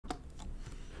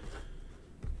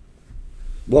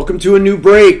Welcome to a new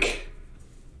break.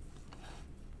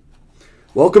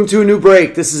 Welcome to a new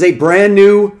break. This is a brand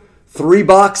new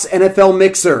 3-box NFL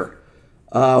mixer.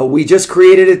 We just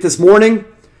created it this morning.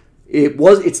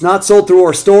 It's not sold through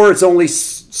our store. It's only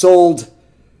sold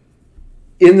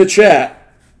in the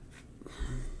chat.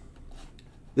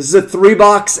 This is a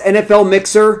 3-box NFL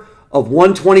mixer of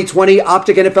one 2020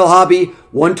 Optic NFL Hobby,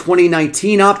 one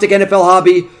 2019 Optic NFL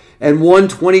Hobby, and one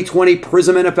 2020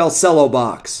 Prizm NFL Cello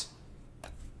box.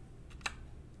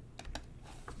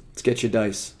 Let's get you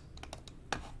dice.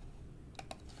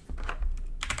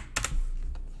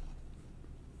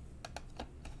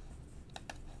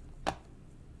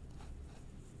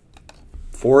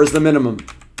 Four is the minimum.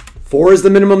 4 is the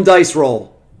minimum dice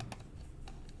roll.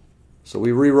 So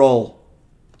we re-roll.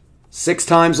 6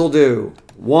 times will do.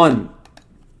 1,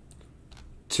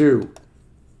 2,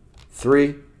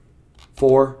 3,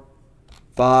 4,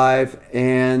 5,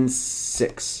 and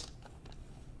 6.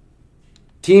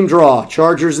 Team draw.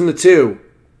 Chargers in the 2.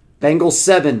 Bengals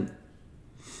 7.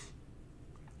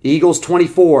 Eagles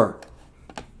 24.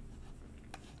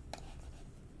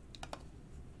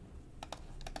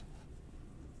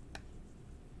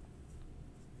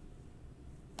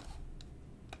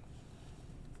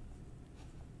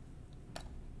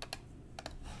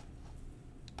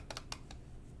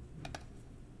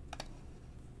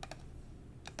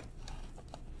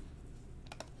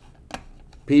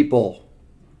 People.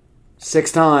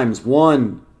 6 times.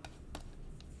 1,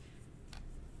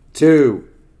 2,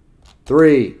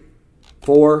 3,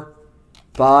 4,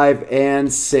 5,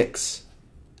 and 6.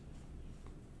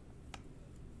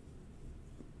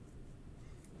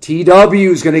 TW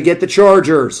is going to get the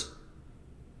Chargers.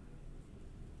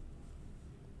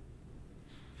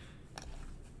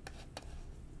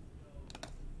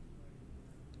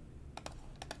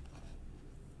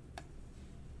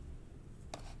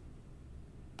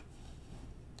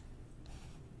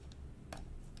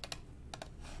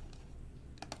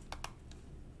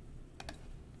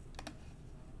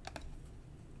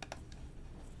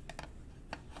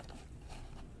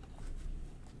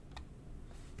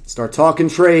 Start talking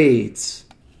trades.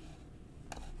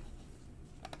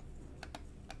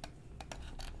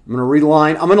 I'm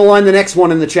going to line the next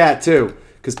one in the chat too,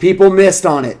 because people missed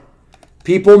on it.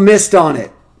 People missed on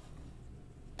it.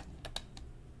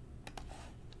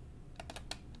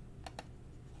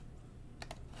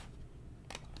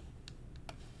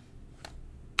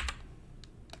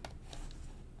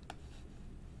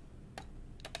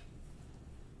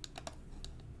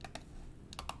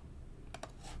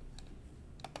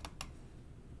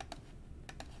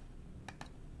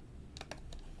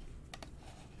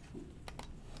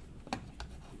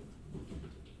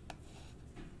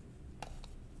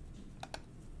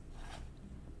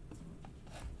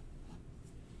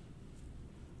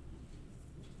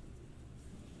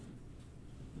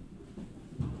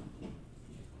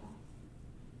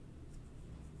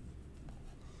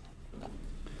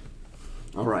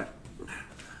 All right.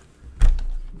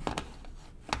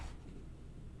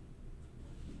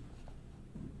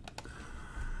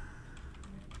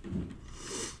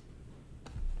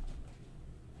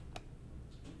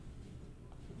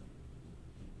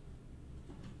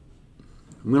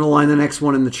 I'm going to line the next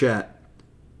one in the chat.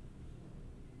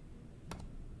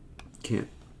 Can't.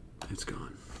 It's gone.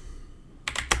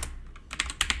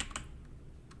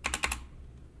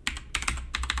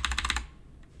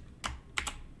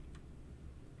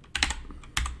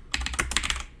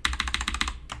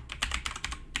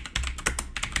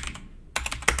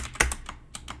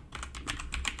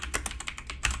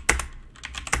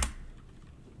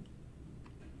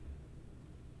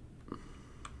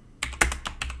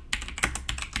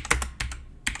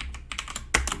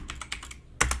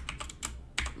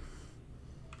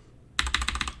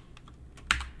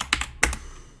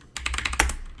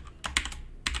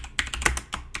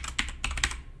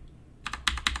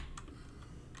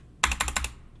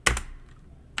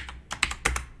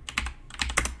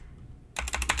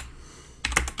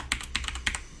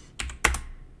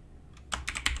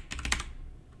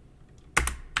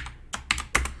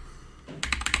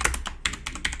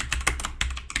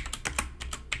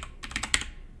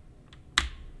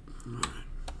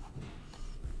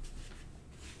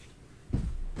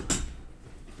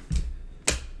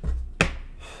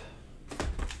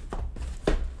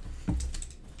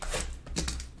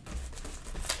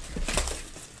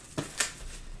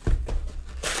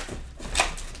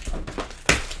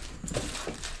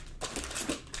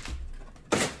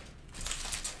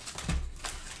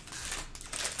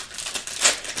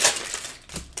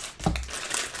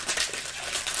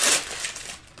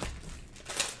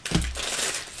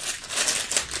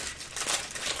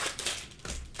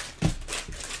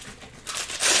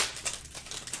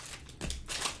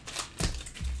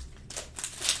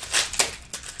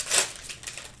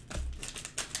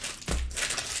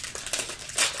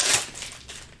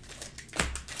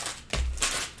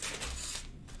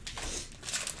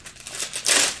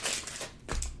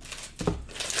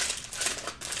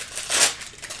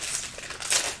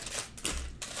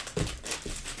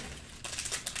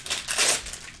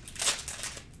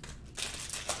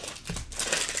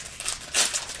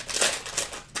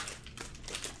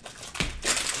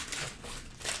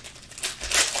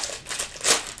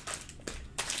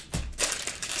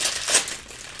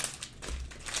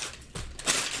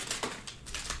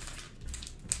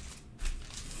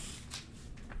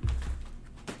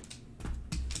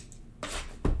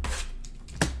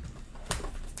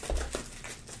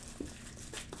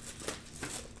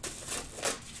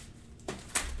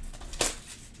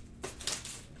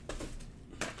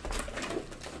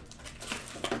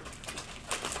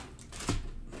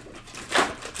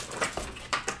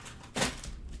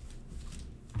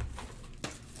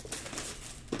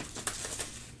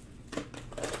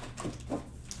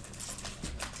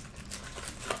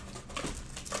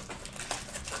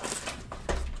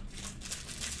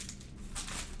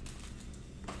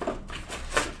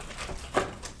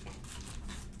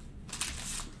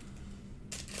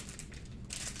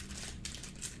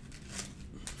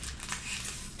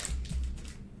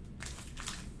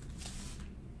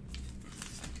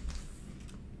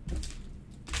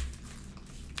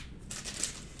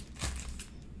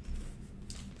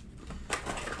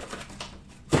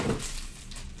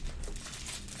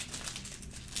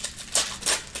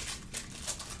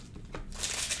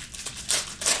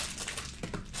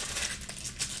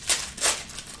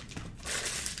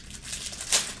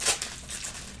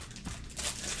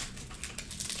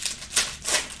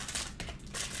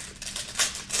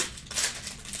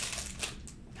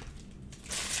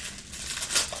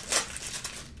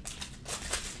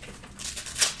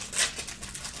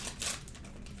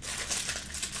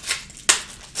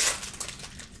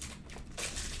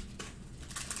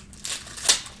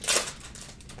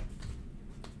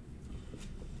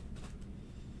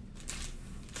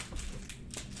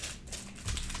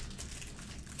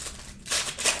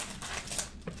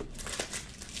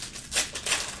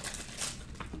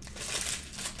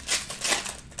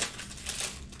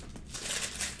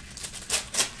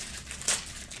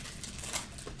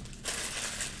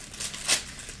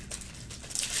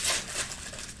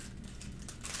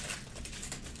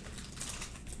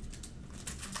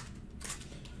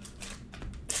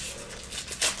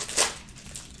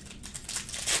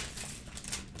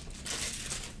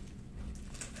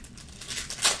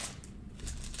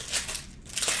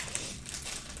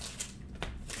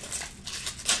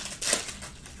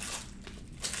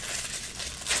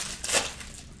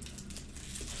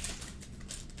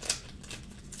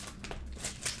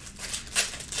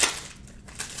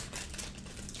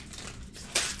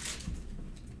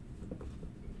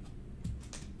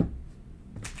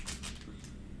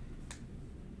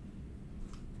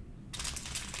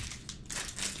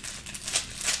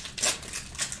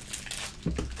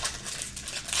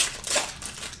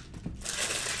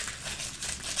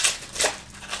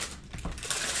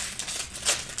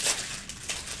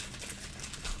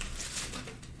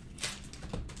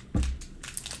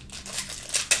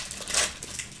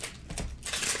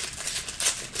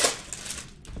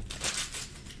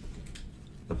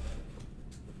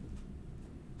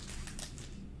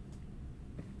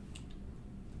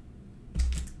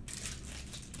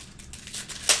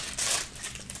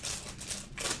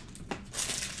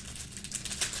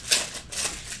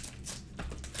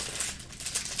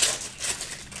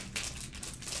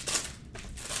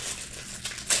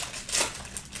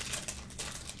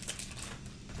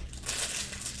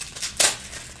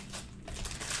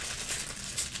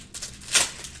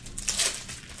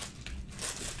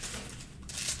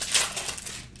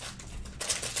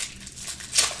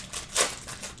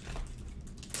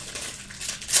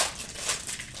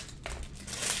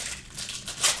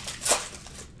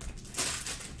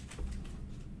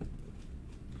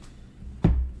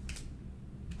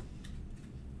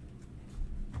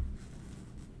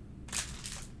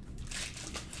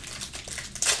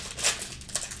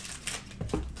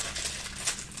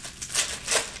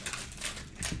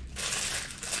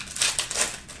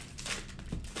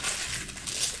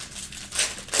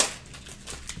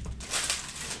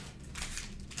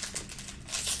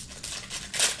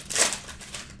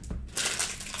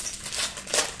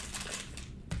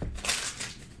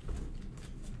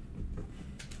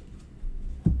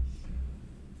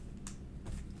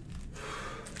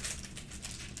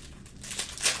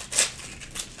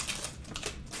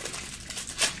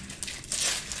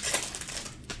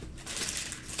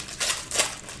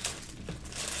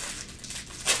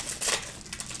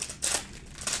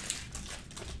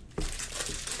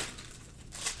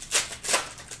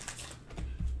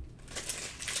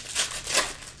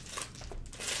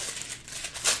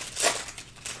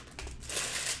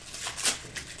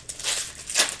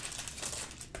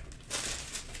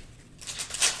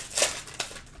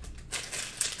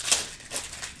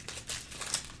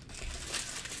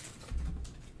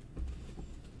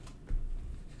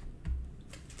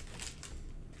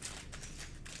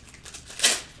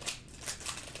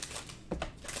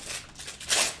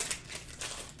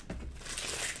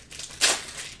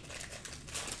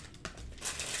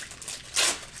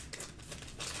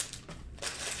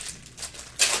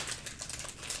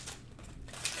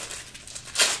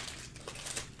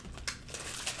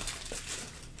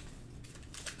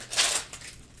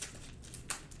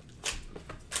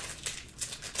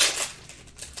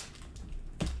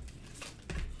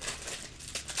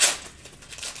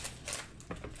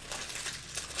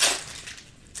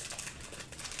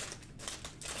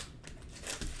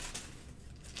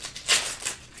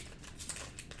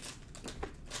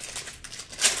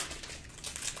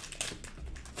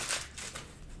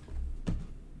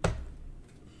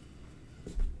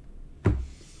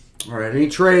 All right, any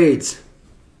trades?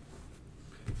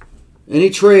 Any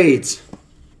trades?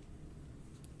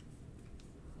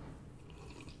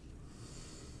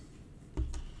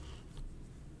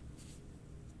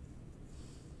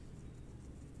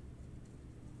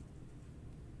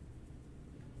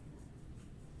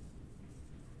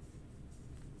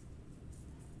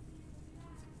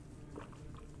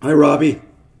 Hi, Robbie.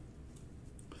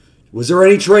 Was there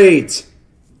any trades?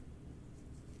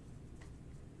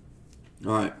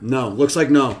 All right, no. Looks like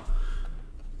no.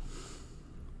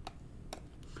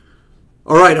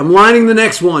 All right, I'm lining the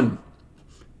next one.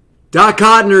 Doc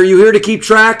Cotton, are you here to keep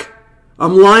track?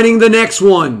 I'm lining the next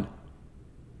one.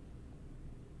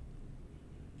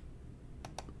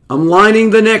 I'm lining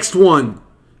the next one.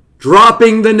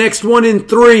 Dropping the next one in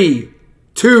 3,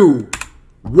 2,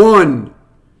 1,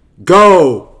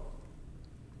 go.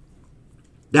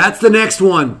 That's the next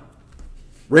one.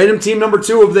 Random team number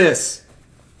 2 of this.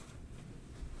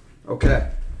 Okay.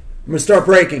 I'm going to start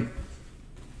breaking.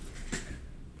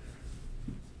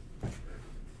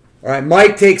 All right,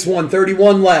 Mike takes one.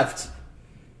 31 left.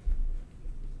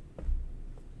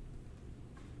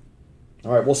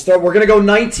 All right, we'll start. We're going to go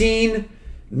 19,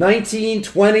 19,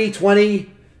 20,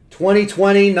 20, 20,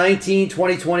 20, 19,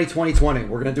 20, 20, 20, 20.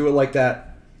 We're going to do it like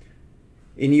that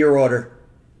in year order.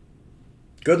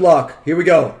 Good luck. Here we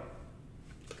go.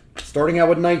 Starting out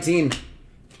with 19.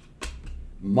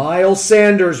 Miles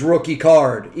Sanders rookie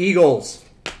card. Eagles.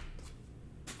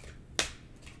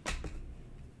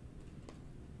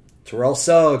 Terrell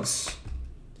Suggs.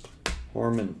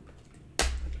 Horman.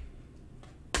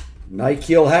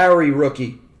 N'Keal Harry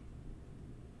rookie.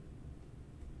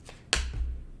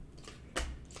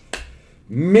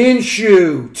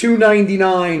 Minshew,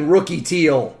 299 rookie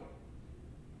teal.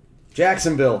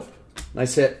 Jacksonville.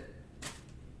 Nice hit.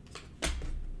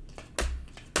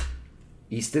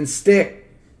 Easton Stick.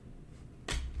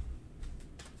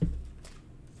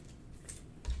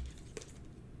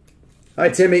 Hi,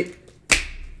 Timmy.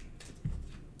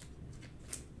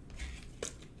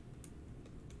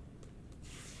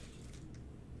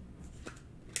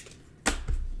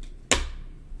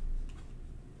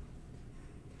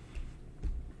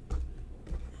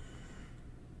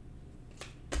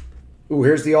 Ooh,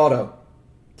 here's the auto.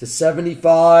 To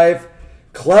 75.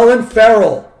 Clelin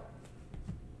Ferrell.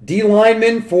 D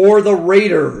lineman for the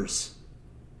Raiders.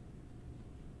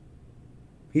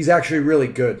 He's actually really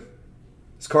good.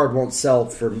 This card won't sell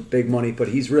for big money, but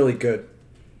he's really good.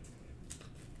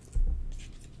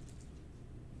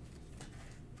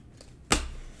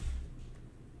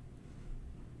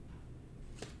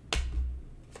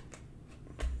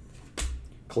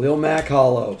 Khalil Mack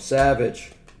Hollow.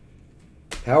 Savage.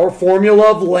 Power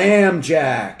Formula of Lamb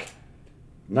Jack.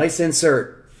 Nice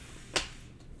insert.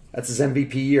 That's his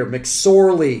MVP year.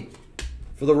 McSorley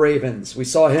for the Ravens. We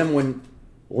saw him when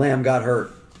Lamb got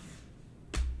hurt.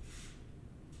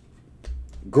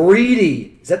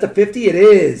 Greedy. Is that the 50? It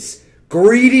is.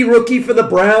 Greedy rookie for the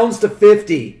Browns to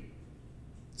 50.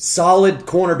 Solid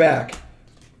cornerback.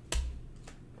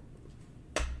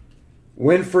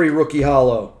 Winfrey rookie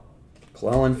hollow.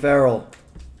 Clelin Ferrell.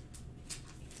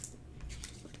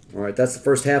 All right, that's the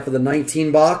first half of the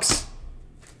 19 box.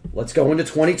 Let's go into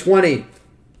 2020.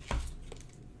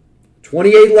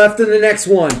 28 left in the next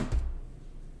one.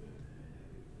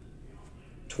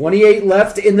 28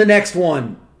 left in the next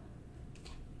one.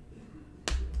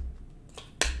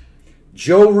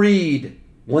 Joe Reed,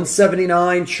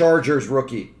 179 Chargers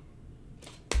rookie.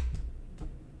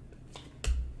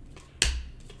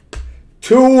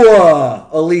 Tua,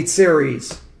 Elite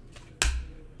Series.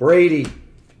 Brady.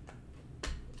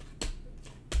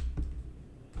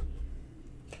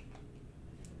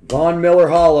 Von Miller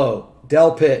Hollow.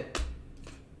 Delpit.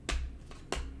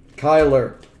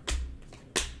 Kyler.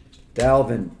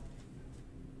 Dalvin.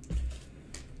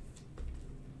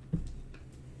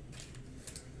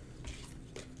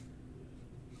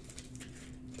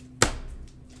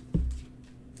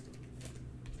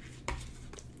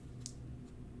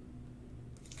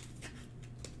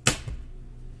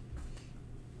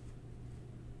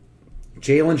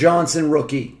 Jalen Johnson,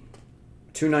 rookie,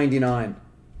 $2.99.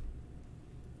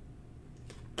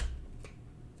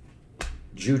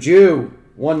 Juju,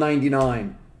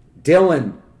 $1.99.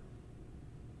 Dylan.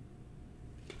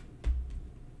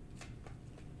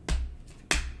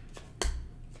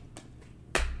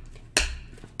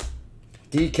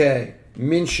 DK.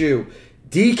 Minshew.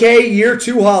 DK, year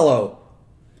 2 hollow.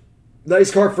 Nice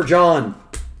card for John.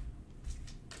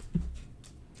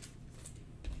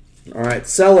 All right,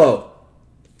 Cello.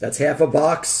 That's half a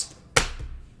box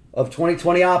of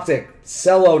 2020 Optic.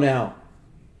 Cello now.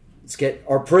 Let's get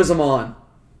our Prizm on.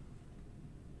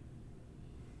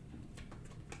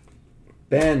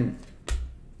 Ben.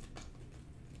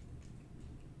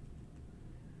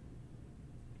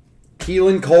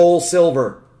 Keelan Cole,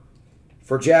 silver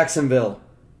for Jacksonville.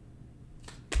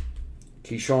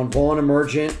 Keyshawn Vaughn,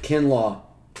 emergent. Kinlaw.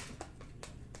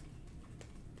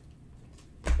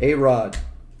 A-Rod.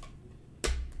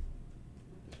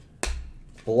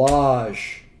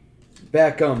 Blaz.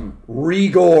 Beckham.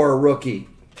 Rigor, rookie.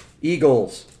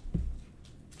 Eagles.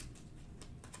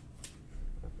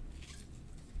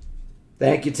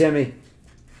 Thank you, Timmy.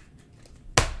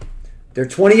 There are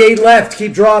 28 left.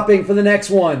 Keep dropping for the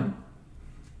next one.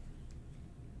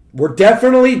 We're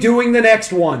definitely doing the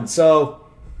next one, so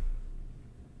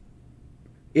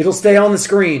it'll stay on the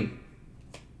screen.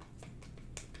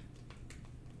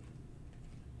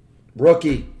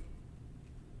 Rookie.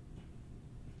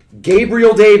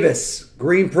 Gabriel Davis,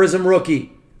 green Prizm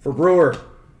rookie for Brewer.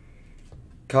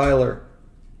 Kyler.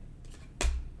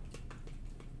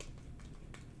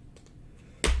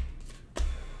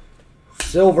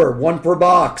 Silver, 1 per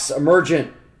box,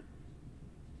 emergent.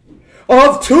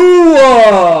 Of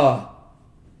Tua!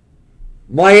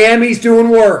 Miami's doing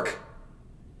work.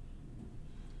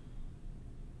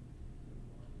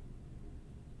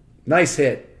 Nice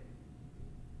hit.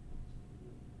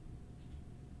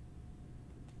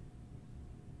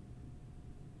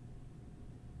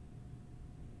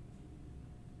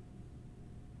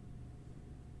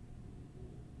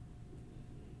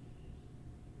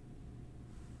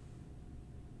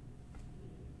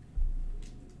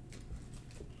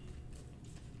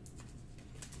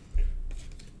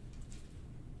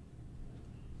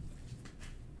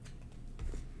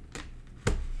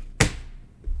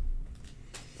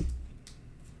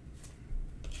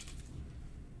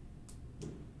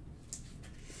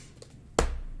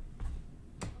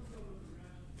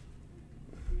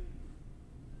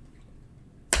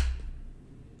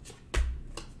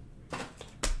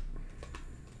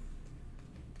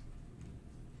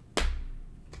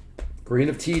 Green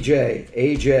of TJ,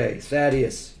 AJ,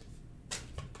 Thaddeus.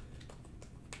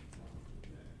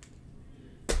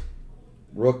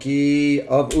 Rookie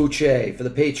of Uche for the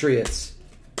Patriots.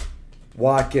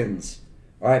 Watkins.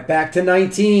 All right, back to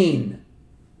 19.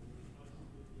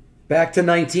 Back to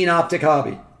 19, Optic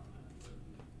Hobby.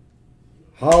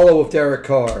 Hollow of Derek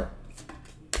Carr.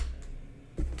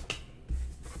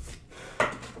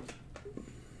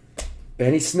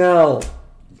 Benny Snell.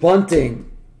 Bunting.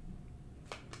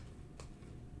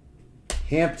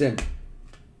 Hampton.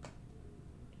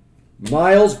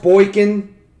 Miles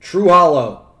Boykin, True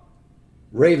Hollow.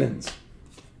 Ravens.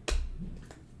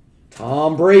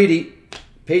 Tom Brady,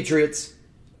 Patriots.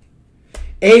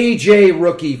 AJ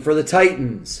rookie for the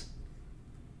Titans.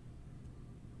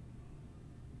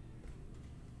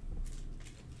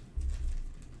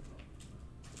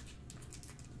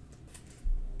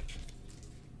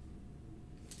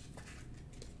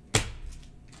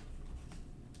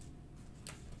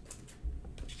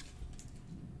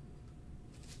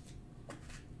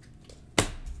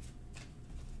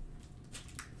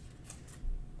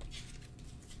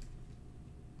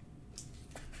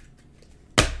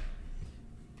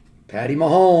 Patty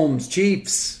Mahomes,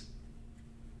 Chiefs.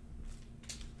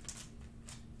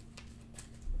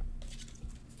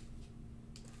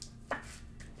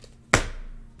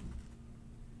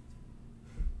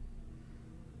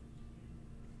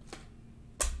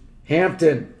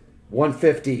 Hampton,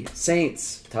 150.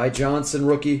 Saints, Ty Johnson,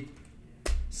 rookie.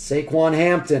 Saquon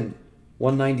Hampton,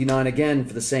 199 again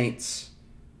for the Saints.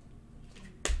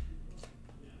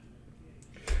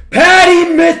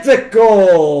 Patty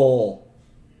Mythical.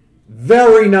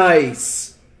 Very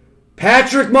nice.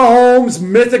 Patrick Mahomes,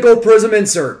 mythical Prizm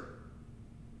insert.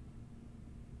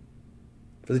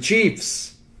 For the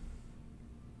Chiefs.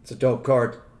 It's a dope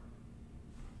card.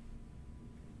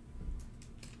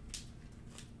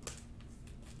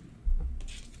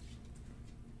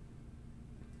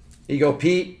 Here you go,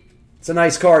 Pete. It's a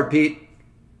nice card, Pete.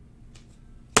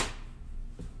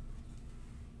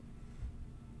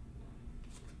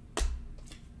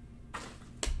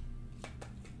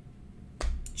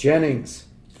 Jennings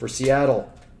for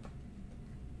Seattle.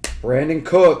 Brandon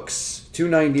Cooks,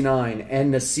 $2.99. And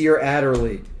Nasir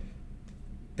Adderley.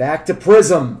 Back to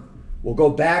Prizm. We'll go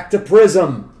back to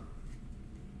Prizm.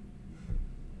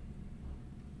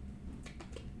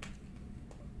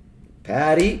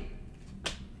 Patty.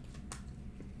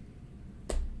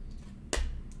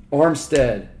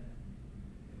 Armstead.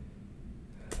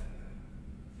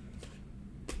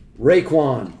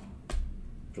 Raekwon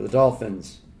for the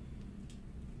Dolphins.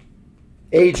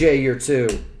 AJ, year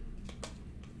 2.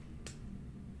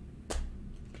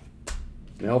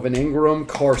 Melvin Ingram,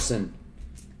 Carson.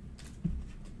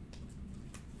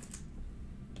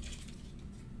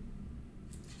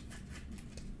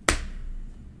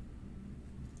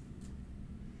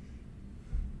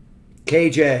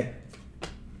 KJ.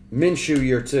 Minshew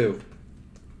year 2.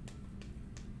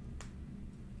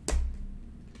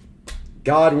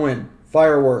 Godwin,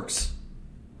 Fireworks.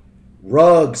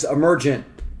 Ruggs, Emergent.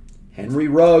 Henry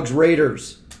Ruggs,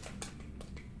 Raiders.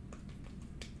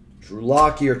 Drew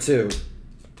Lock year 2.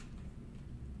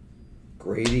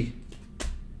 Grady.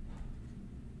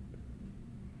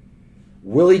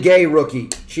 Willie Gay, rookie,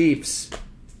 Chiefs.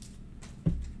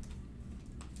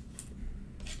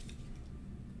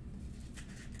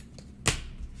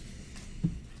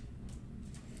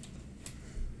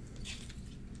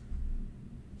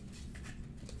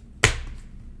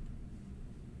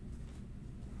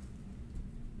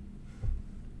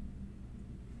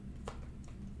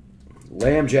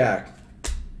 Lambjack.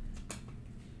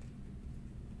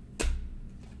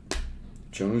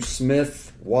 Jonas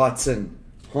Smith, Watson,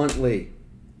 Huntley.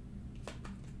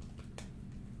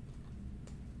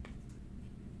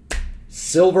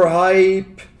 Silver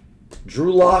Hype.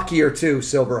 Drew Lock year 2,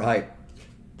 Silver Hype.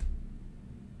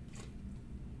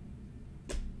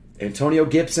 Antonio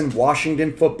Gibson,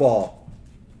 Washington Football.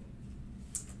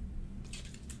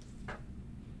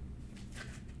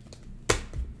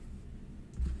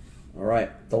 All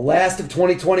right, the last of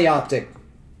 2020 Optic.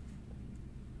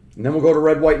 And then we'll go to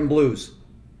red, white, and blues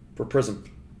for Prizm.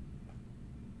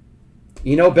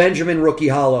 Eno Benjamin, rookie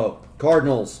hollow.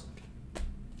 Cardinals.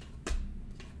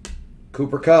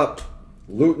 Cooper Kupp.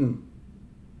 Luton.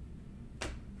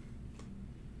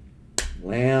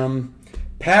 Lamb.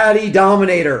 Patty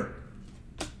Dominator.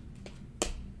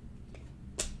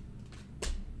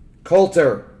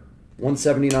 Coulter.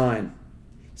 179.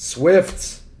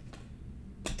 Swifts.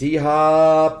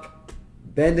 D-Hop,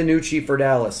 Ben DiNucci for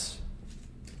Dallas.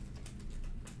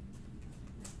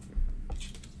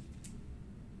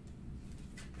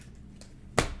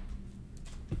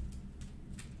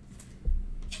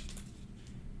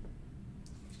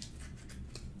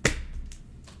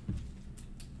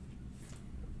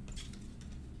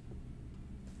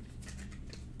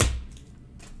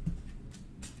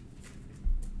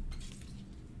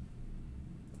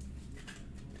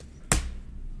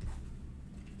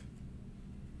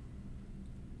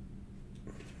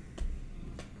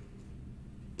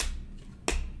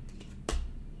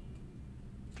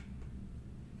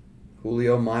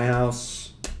 Julio, My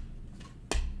House.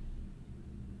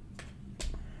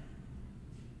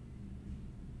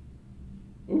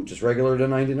 Ooh, just regular to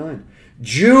 99.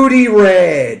 Judy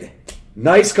Red.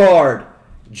 Nice card.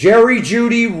 Jerry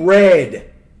Judy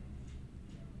Red.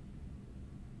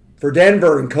 For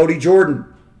Denver and Cody Jordan.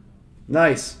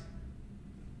 Nice.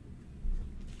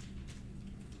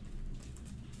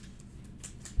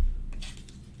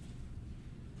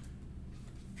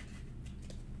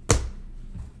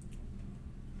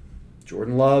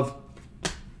 Jordan Love.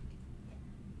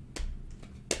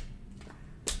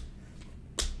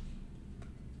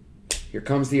 Here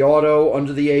comes the auto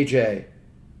under the AJ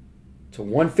to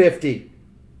 150.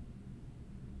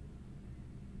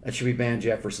 That should be Van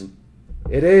Jefferson.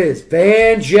 It is.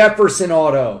 Van Jefferson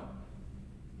auto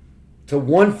to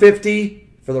 150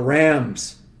 for the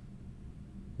Rams.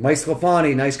 Mike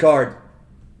Sclafani, nice card.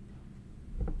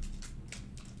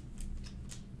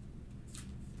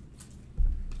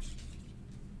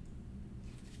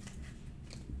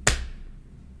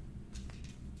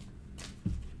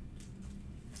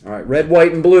 All right, red,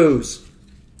 white, and blues.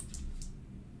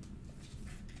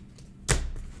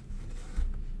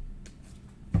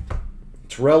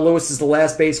 Terrell Lewis is the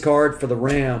last base card for the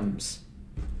Rams.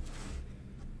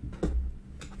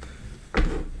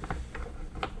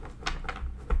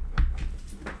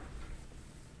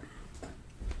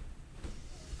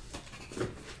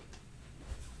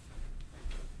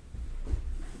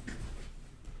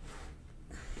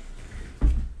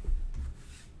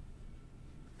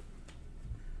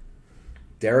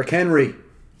 Derrick Henry.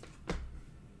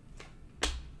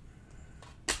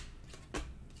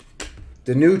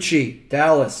 DiNucci,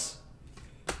 Dallas.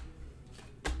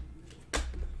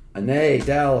 Ane,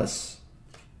 Dallas.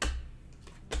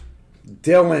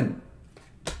 Dylan.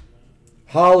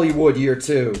 Hollywood, year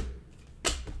 2.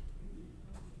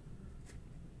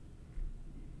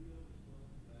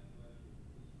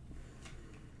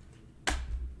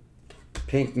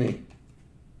 Pinkney.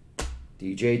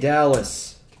 DJ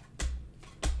Dallas.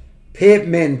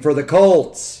 Pittman for the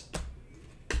Colts.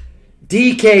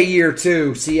 DK year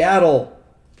 2, Seattle.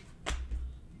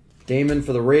 Damon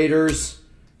for the Raiders.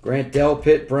 Grant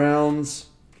Delpit, Browns.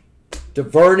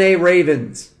 DuVernay,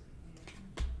 Ravens.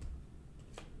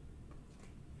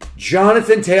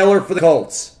 Jonathan Taylor for the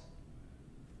Colts.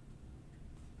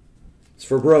 It's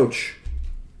for Broach.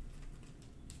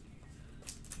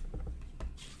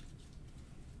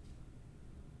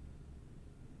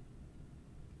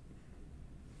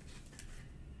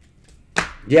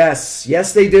 Yes.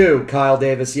 Yes, they do, Kyle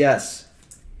Davis. Yes.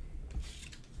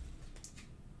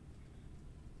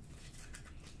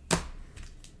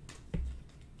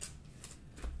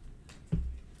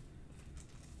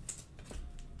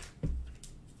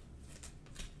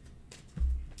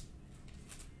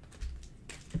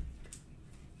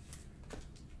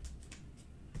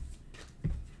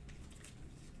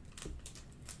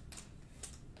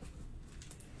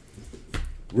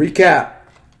 Recap.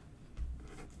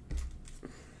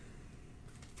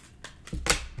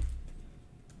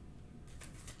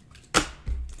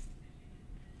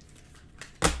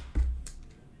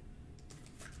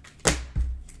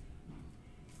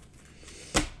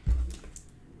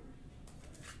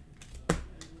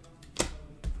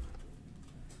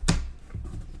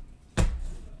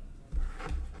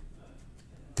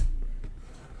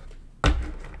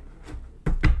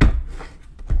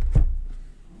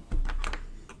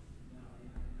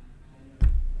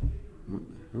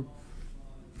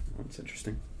 That's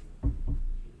interesting.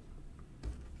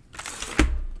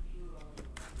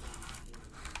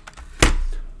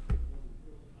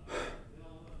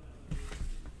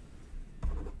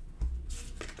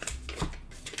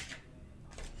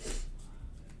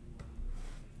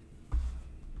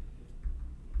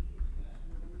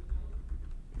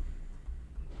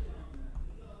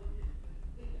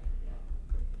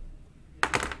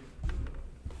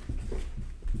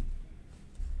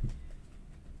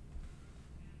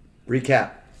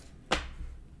 Recap.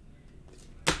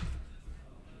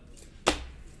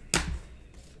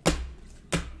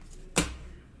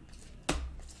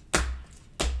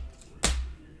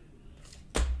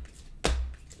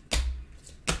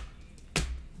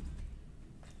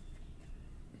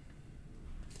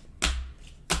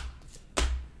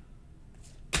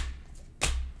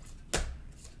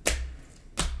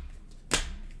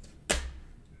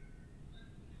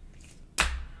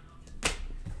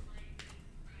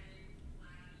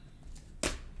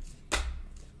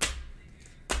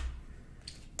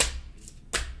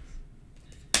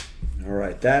 All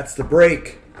right, that's the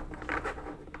break.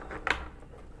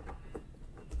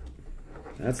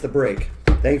 That's the break.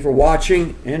 Thank you for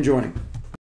watching and joining.